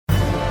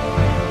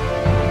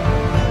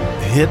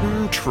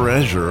hidden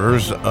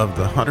treasures of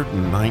the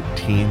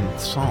 119th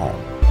Psalm.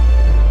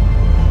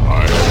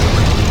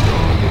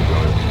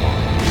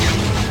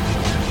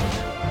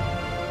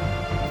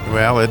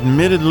 Well,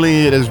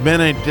 admittedly, it has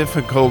been a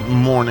difficult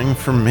morning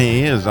for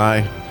me as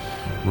I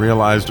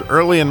realized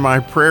early in my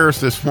prayers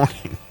this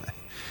morning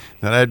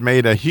that I'd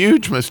made a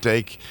huge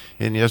mistake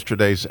in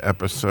yesterday's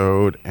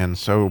episode, and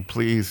so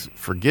please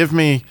forgive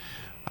me.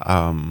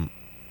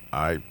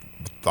 I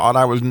thought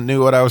I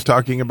knew what I was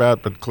talking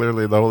about, but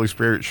clearly the Holy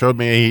Spirit showed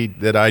me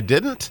that I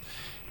didn't.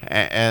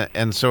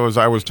 And so as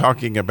I was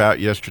talking about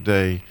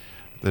yesterday,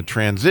 the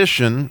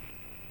transition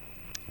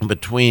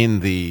between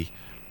the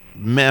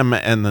mem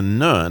and the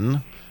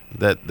nun,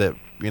 that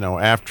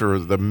after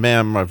the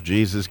mem of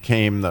Jesus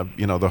came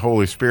the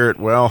Holy Spirit.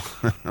 Well,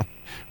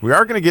 we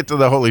are going to get to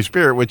the Holy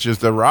Spirit, which is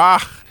the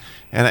Rach,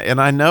 and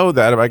I know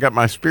that if I got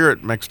my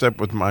spirit mixed up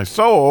with my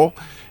soul,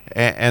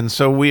 and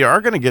so we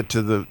are going to get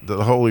to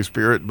the Holy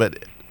Spirit,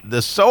 but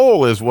the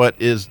soul is what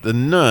is the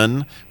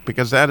nun,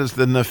 because that is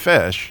the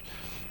nefesh,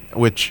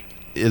 which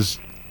is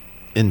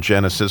in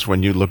Genesis.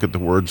 When you look at the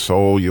word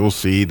soul, you'll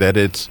see that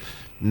it's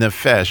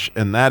nefesh,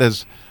 and that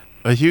is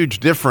a huge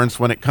difference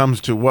when it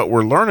comes to what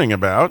we're learning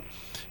about.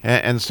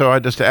 And so I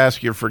just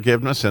ask your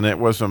forgiveness, and it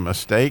was a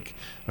mistake.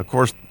 Of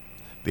course,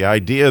 the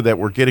idea that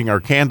we're getting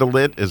our candle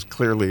lit is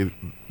clearly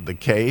the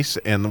case,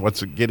 and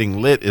what's getting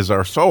lit is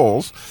our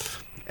souls.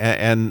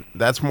 And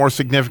that's more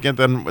significant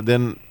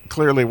than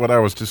clearly what I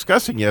was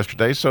discussing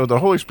yesterday. So the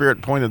Holy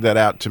Spirit pointed that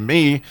out to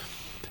me,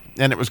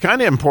 and it was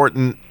kind of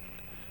important.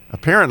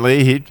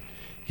 Apparently,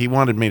 he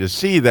wanted me to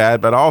see that,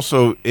 but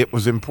also it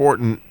was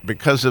important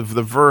because of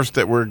the verse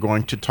that we're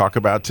going to talk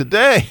about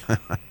today,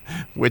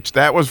 which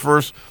that was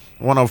verse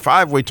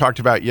 105 we talked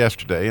about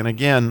yesterday. And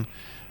again,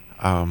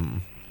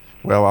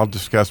 I'll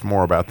discuss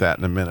more about that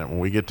in a minute when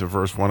we get to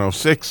verse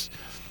 106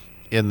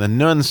 in the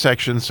nun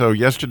section. So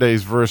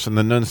yesterday's verse in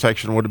the nun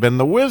section would have been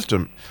the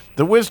wisdom.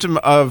 The wisdom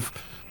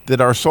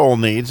that our soul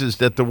needs is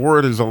that the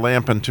word is a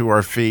lamp unto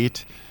our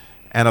feet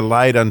and a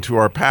light unto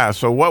our path.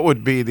 So what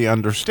would be the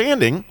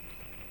understanding,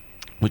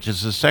 which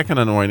is the second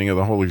anointing of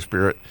the Holy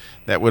Spirit,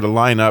 that would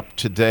line up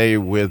today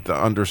with the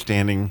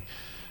understanding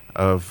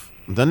of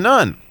the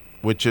nun,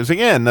 which is,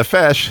 again,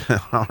 nefesh,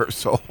 our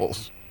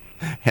souls.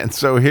 And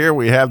so here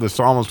we have the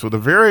psalmist with a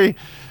very,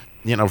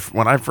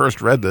 when I first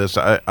read this,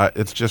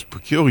 it's just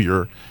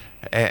peculiar,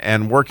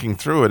 and working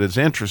through it is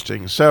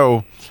interesting.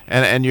 So,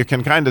 and you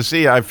can kind of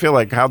see, I feel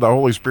like how the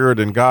Holy Spirit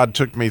and God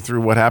took me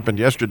through what happened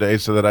yesterday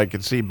so that I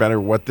could see better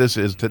what this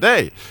is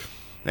today.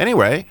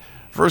 Anyway,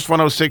 verse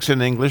 106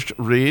 in English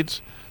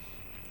reads,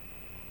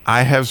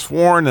 I have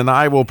sworn and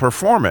I will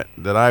perform it,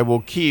 that I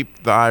will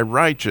keep thy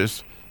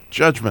righteous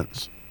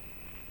judgments.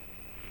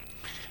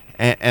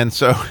 And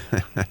so,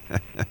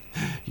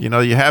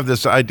 you have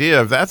this idea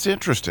of, that's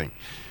interesting,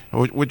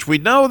 which we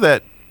know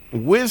that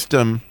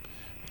wisdom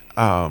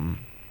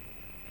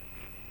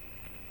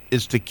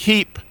is to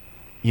keep,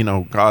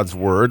 God's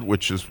word,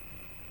 which is,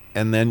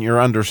 and then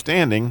your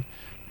understanding,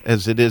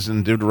 as it is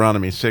in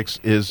Deuteronomy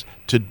 6, is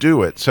to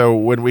do it. So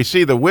when we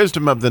see the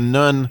wisdom of the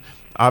nun,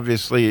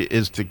 obviously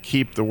is to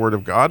keep the word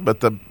of God,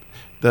 but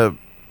the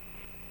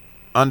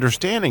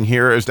understanding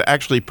here is to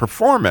actually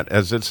perform it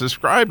as it's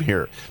described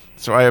here.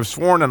 So I have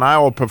sworn and I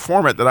will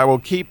perform it, that I will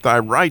keep thy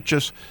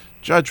righteous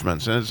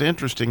judgments. And it's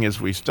interesting, as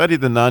we study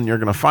the nun, you're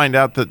going to find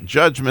out that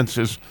judgments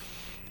is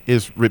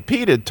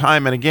repeated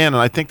time and again,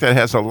 and I think that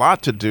has a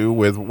lot to do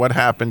with what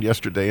happened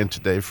yesterday and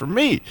today for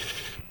me,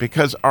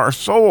 because our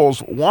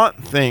souls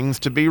want things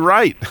to be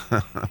right.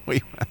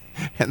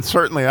 And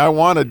certainly I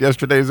wanted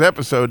yesterday's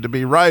episode to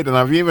be right, and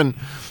I've even,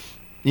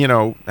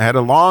 had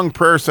a long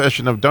prayer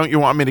session of, don't you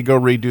want me to go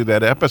redo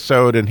that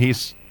episode? And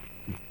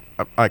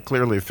I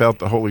clearly felt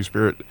the Holy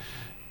Spirit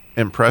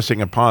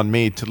impressing upon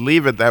me to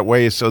leave it that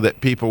way so that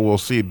people will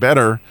see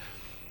better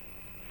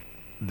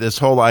this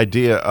whole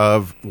idea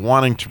of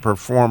wanting to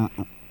perform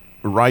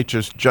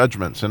righteous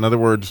judgments. In other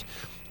words,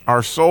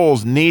 our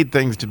souls need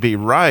things to be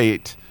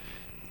right,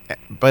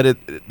 but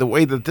the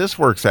way that this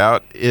works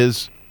out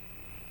is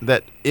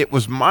that it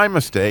was my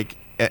mistake,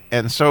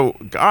 and so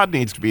God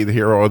needs to be the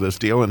hero of this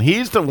deal, and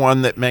he's the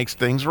one that makes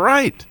things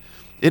right.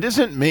 It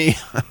isn't me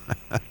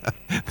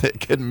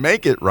that can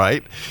make it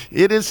right.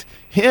 It is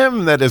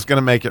him that is going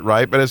to make it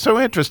right. But it's so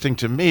interesting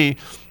to me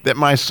that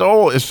my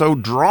soul is so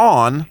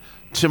drawn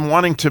to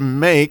wanting to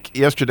make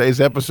yesterday's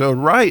episode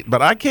right,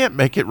 but I can't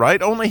make it right.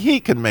 Only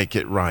he can make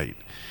it right.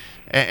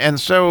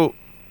 And so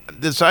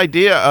this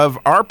idea of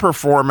our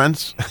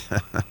performance,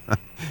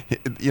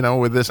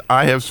 with this,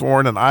 I have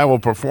sworn and I will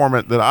perform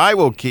it, that I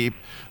will keep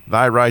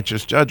thy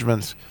righteous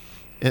judgments.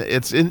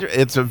 It's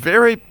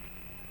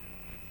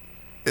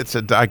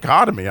a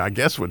dichotomy, I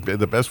guess would be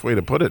the best way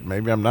to put it.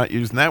 Maybe I'm not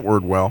using that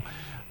word well.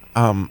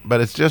 But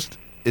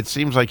it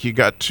seems like you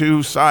got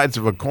two sides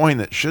of a coin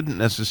that shouldn't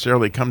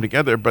necessarily come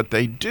together, but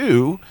they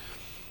do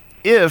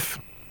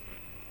if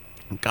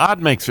God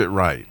makes it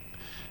right.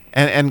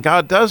 And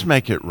God does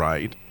make it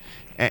right.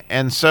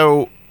 And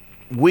so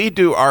we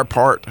do our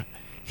part,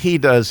 he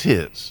does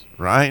his,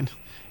 right?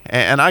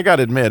 And I got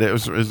to admit, it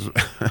was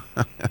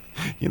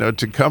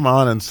to come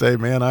on and say,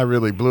 man, I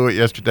really blew it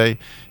yesterday.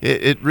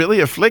 It really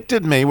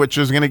afflicted me, which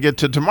is going to get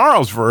to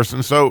tomorrow's verse.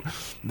 And so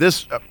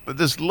this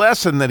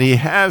lesson that he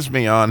has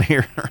me on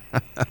here,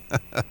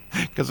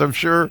 because I'm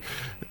sure,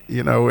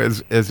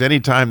 as any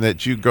time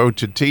that you go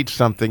to teach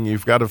something,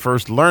 you've got to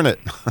first learn it.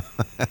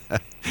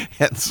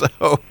 And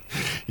so,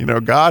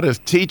 God is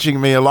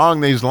teaching me along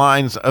these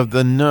lines of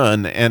the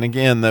nun. And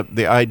again,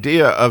 the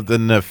idea of the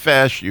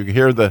nephesh, you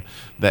hear the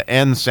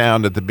N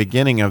sound at the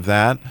beginning of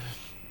that.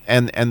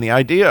 And the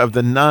idea of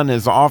the nun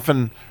is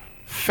often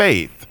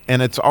faith,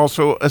 and it's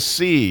also a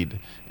seed.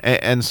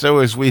 And so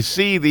as we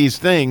see these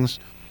things,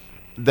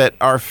 that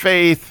our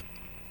faith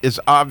is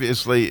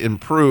obviously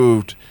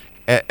improved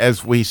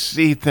as we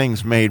see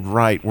things made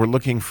right. We're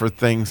looking for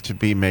things to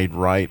be made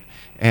right.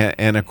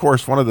 And of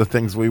course, one of the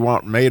things we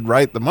want made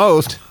right the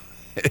most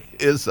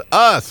is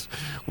us,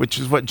 which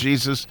is what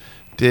Jesus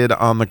did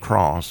on the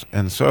cross.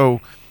 And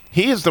so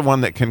he is the one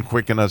that can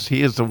quicken us.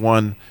 He is the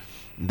one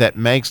that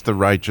makes the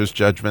righteous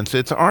judgments.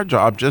 It's our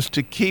job just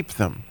to keep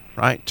them,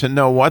 right? To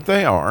know what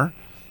they are,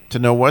 to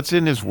know what's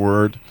in his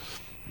word,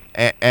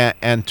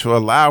 and to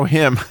allow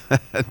him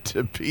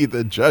to be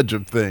the judge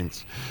of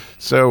things.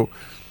 So,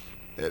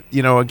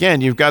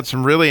 again, you've got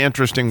some really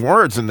interesting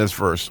words in this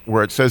verse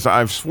where it says,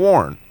 I've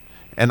sworn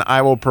and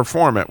I will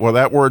perform it. Well,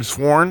 that word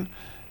sworn,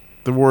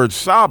 the word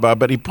Saba,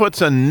 but he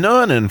puts a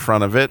nun in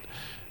front of it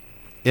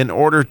in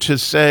order to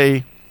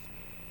say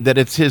that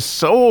it's his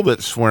soul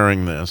that's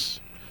swearing this.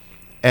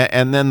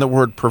 And then the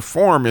word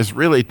perform is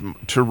really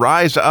to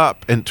rise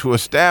up and to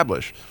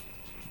establish.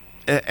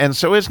 And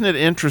so isn't it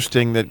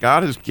interesting that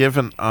God has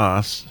given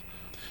us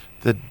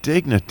the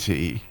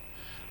dignity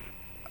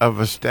of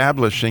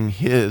establishing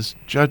his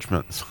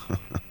judgments?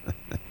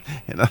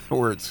 In other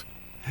words,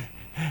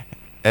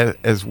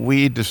 as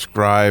we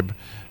describe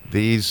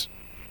these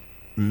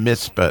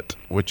mispet,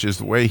 which is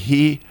the way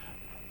he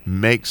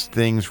makes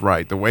things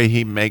right, the way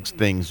he makes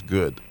things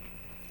good.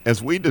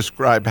 As we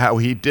describe how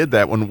he did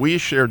that, when we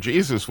share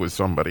Jesus with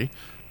somebody,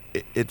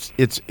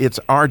 it's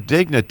our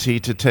dignity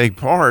to take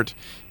part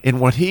in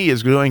what he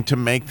is doing to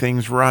make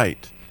things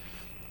right.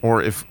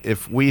 Or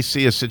if we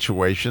see a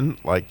situation,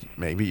 like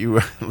maybe you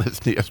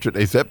listened to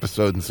yesterday's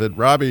episode and said,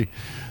 Robbie,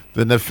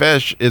 the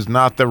nephesh is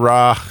not the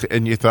rach,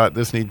 and you thought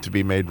this needs to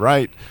be made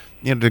right,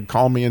 to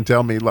call me and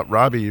tell me, look,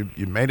 Robbie,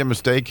 you made a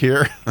mistake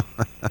here.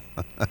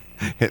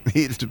 It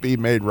needs to be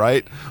made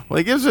right. Well,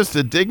 he gives us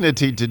the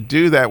dignity to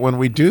do that when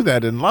we do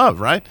that in love,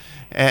 right?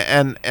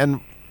 And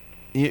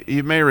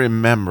you may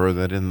remember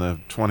that in the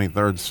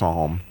 23rd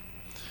Psalm,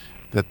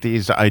 that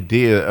these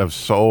idea of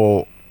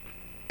soul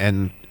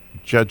and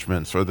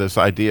judgments, or this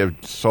idea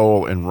of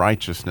soul and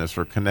righteousness,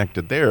 are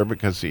connected there,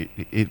 because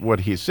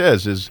what he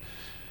says is,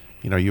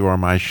 you are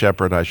my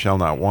shepherd, I shall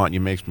not want.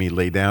 You make me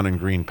lay down in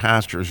green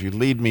pastures. You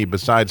lead me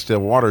beside still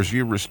waters.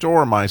 You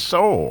restore my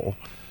soul.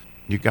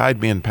 You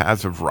guide me in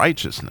paths of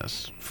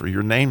righteousness for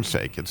your name's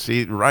sake. And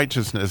see,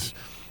 righteousness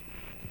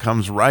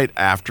comes right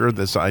after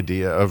this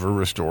idea of a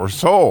restored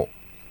soul.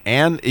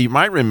 And you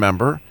might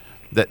remember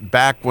that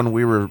back when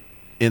we were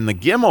in the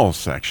Gimel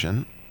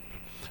section,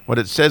 what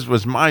it says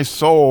was, my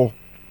soul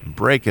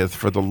breaketh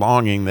for the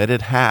longing that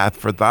it hath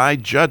for thy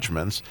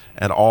judgments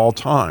at all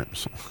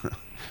times.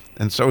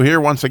 And so here,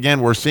 once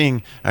again, we're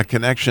seeing a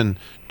connection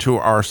to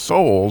our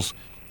souls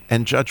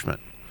and judgment,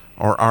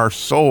 or our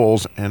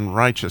souls and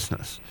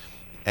righteousness.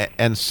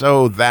 And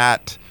so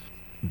that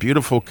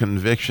beautiful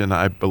conviction,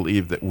 I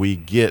believe, that we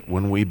get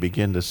when we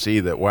begin to see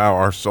that, wow,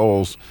 our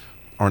souls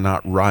are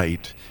not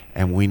right,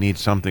 and we need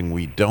something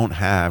we don't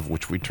have,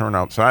 which we turn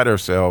outside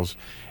ourselves,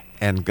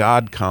 and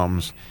God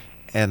comes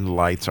and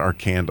lights our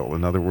candle.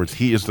 In other words,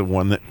 he is the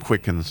one that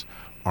quickens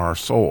our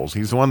souls.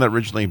 He's the one that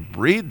originally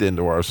breathed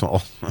into our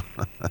souls.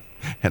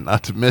 And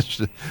not to mix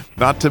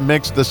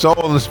the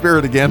soul and the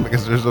spirit again,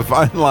 because there's a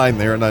fine line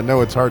there, and I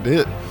know it's hard to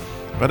hit.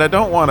 But I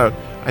don't want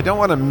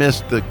to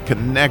miss the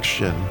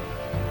connection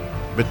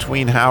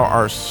between how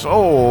our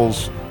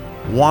souls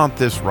want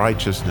this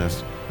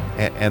righteousness,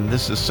 and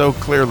this is so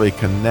clearly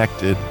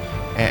connected,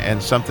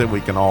 and something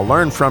we can all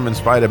learn from in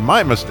spite of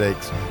my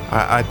mistakes.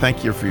 I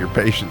thank you for your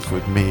patience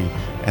with me,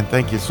 and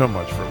thank you so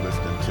much for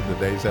listening to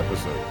today's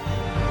episode.